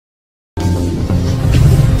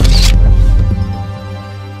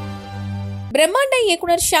பிரம்மாண்ட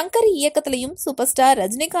இயக்குனர் Shankar இயக்கத்திலையும் super star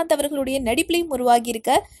Rajinikanth அவர்களுடைய நடிப்பிலையும் உருவாகி இருக்க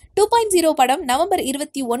 2.0 படம் நவம்பர்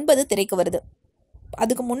 29 திரைக்கு வருது.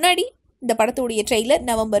 அதுக்கு முன்னாடி இந்த படத்துடைய ட்ரெய்லர்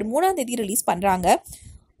நவம்பர் 3ஆம் தேதி ரிலீஸ் பண்றாங்க.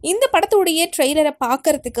 இந்த படத்துடைய ட்ரெய்லரை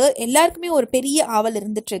பார்க்கறதுக்கு எல்லாருக்குமே ஒரு பெரிய ஆவல்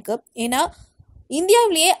இருந்துட்டு இருக்கு. ஏன்னா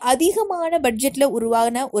இந்தியாவிலேயே அதிகமான பட்ஜெட்ல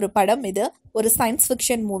உருவான ஒரு படம் இது. ஒரு சயின்ஸ்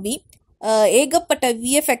ஃபிக்ஷன் மூவி. ஏகப்பட்ட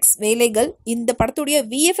விஎஃப்எக்ஸ் வேலைகள். இந்த படத்துடைய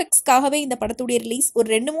விஎஃப்எக்ஸ்க்காகவே இந்த படத்துடைய ரிலீஸ் ஒரு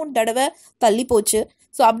 2-3 தடவை தள்ளி போச்சு.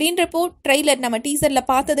 ஸோ அப்படின்றப்போ ட்ரெய்லர் நம்ம டீசரில்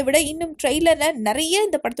பார்த்ததை விட இன்னும் ட்ரெய்லரில் நிறைய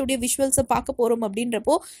இந்த படத்துடைய விஷுவல்ஸை பார்க்க போகிறோம்.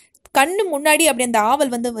 அப்படின்றப்போ கண்ணு முன்னாடி அப்படி அந்த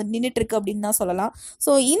ஆவல் நின்றுட்டு இருக்கு அப்படின்னு தான் சொல்லலாம்.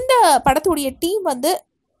 ஸோ இந்த படத்துடைய டீம்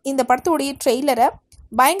இந்த படத்துடைய ட்ரெய்லரை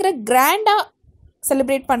பயங்கர கிராண்டாக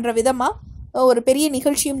செலிப்ரேட் பண்ணுற விதமாக ஒரு பெரிய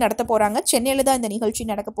நிகழ்ச்சியும் நடத்த போகிறாங்க. சென்னையில் தான் இந்த நிகழ்ச்சி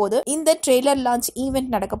நடக்க போகுது. இந்த ட்ரெய்லர் லான்ச் ஈவெண்ட்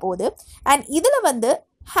நடக்க போகுது. அண்ட் இதில்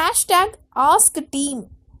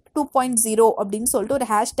 #AskTeam2.0 அப்படின்னு சொல்லிட்டு ஒரு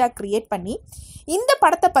ஹேஷ்டேக் கிரியேட் பண்ணி இந்த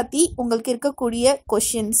படத்தை பற்றி உங்களுக்கு இருக்கக்கூடிய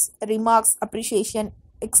questions, remarks, appreciation,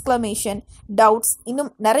 exclamation, doubts,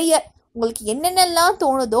 இன்னும் நிறைய உங்களுக்கு என்னென்னலாம்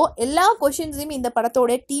தோணுதோ எல்லா கொஷின்ஸையும் இந்த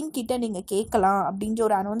படத்தோட டீம் கிட்ட நீங்கள் கேட்கலாம் அப்படின்ற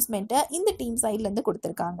ஒரு அனௌன்ஸ்மெண்ட்டை இந்த டீம் சைட்லேருந்து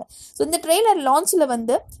கொடுத்துருக்காங்க. ஸோ இந்த ட்ரெய்லர் லான்ச்சில்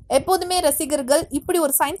எப்போதுமே ரசிகர்கள் இப்படி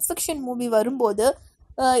ஒரு சயின்ஸ் ஃபிக்ஷன் மூவி வரும்போது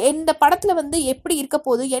இந்த படத்தில் எப்படி இருக்க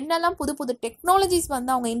போகுது, என்னெல்லாம் புது புது டெக்னாலஜிஸ்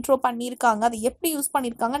அவங்க இன்ட்ரோ பண்ணியிருக்காங்க, அதை எப்படி யூஸ்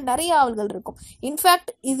பண்ணியிருக்காங்க, நிறைய ஆவல்கள் இருக்கும்.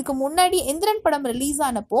 இன்ஃபேக்ட் இதுக்கு முன்னாடி எந்திரன் படம் ரிலீஸ்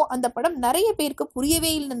ஆனப்போ அந்த படம் நிறைய பேருக்கு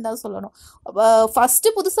புரியவே இல்லைன்னு தான் சொல்லணும்.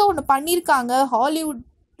 ஃபஸ்ட்டு புதுசாக ஒன்று பண்ணியிருக்காங்க, ஹாலிவுட்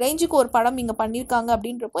ரேஞ்சுக்கு ஒரு படம் இங்கே பண்ணியிருக்காங்க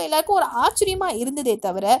அப்படின்றப்போ எல்லாருக்கும் ஒரு ஆச்சரியமாக இருந்ததே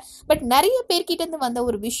தவிர பட் நிறைய பேர்கிட்டேருந்து வந்த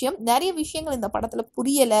ஒரு விஷயம், நிறைய விஷயங்கள் இந்த படத்தில்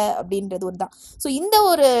புரியலை அப்படின்றது ஒரு தான். ஸோ இந்த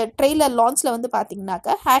ஒரு ட்ரெய்லர் லான்ச்சில்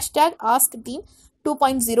பார்த்தீங்கன்னாக்கா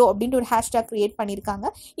 #AskTeam2.0 அப்படின்ற ஒரு ஹேஷ்டேக் க்ரியேட் பண்ணியிருக்காங்க.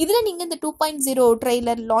 இதில் நீங்கள் இந்த 2.0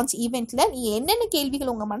 ட்ரெய்லர் லான்ச் ஈவெண்ட்டில் நீங்கள் என்னென்ன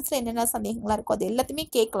கேள்விகள் உங்கள் மனசில் என்னென்ன சந்தேகங்களாக இருக்கோ அது எல்லாத்தையுமே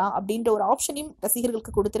கேட்கலாம் அப்படின்ற ஒரு ஆப்ஷனையும்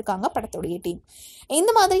ரசிகர்களுக்கு கொடுத்துருக்காங்க படத்துடைய டீம். இந்த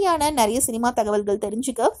மாதிரியான நிறைய சினிமா தகவல்கள்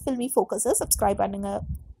தெரிஞ்சுக்க ஃபில்மி ஃபோக்கஸை சப்ஸ்கிரைப் பண்ணுங்க.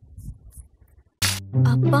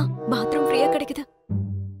 அப்பா பாத்ரூம் ஃப்ரீயா கிடைக்குது.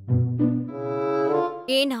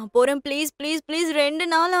 நான் போறேன். ப்ளீஸ் ப்ளீஸ் ப்ளீஸ் 2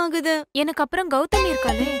 நாள் ஆகுது. எனக்கு அப்புறம் கௌதமி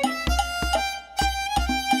இருக்காளே.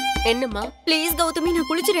 என்னம்மா? ப்ளீஸ் கௌதமி, நான்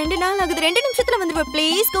குளிச்சு 2 நாள் ஆகுது. 2 நிமிஷத்துல வந்துடுவேன்.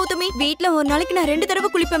 ப்ளீஸ் கௌதமி, வீட்ல ஒரு நாளைக்கு நான் 2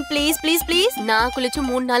 தடவை குளிப்பேன். Please please please. நான் குளிச்சு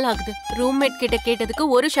 3 நாள் ஆகுது. ரூம்மேட் கிட்ட கேட்டதுக்கு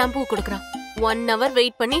ஒரு ஷாம்பு கொடுக்குறான். 1 hour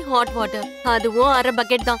வெயிட் பண்ணி ஹாட் வாட்டர், அதுவும் அரை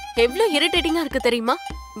பக்கெட் தான். எவ்வளவு இரிட்டேட்டிங்கா இருக்கு தெரியுமா?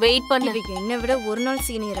 வெயிட் பண்ண. என்னை விட ஒரு நாள்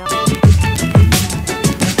சீனியரா?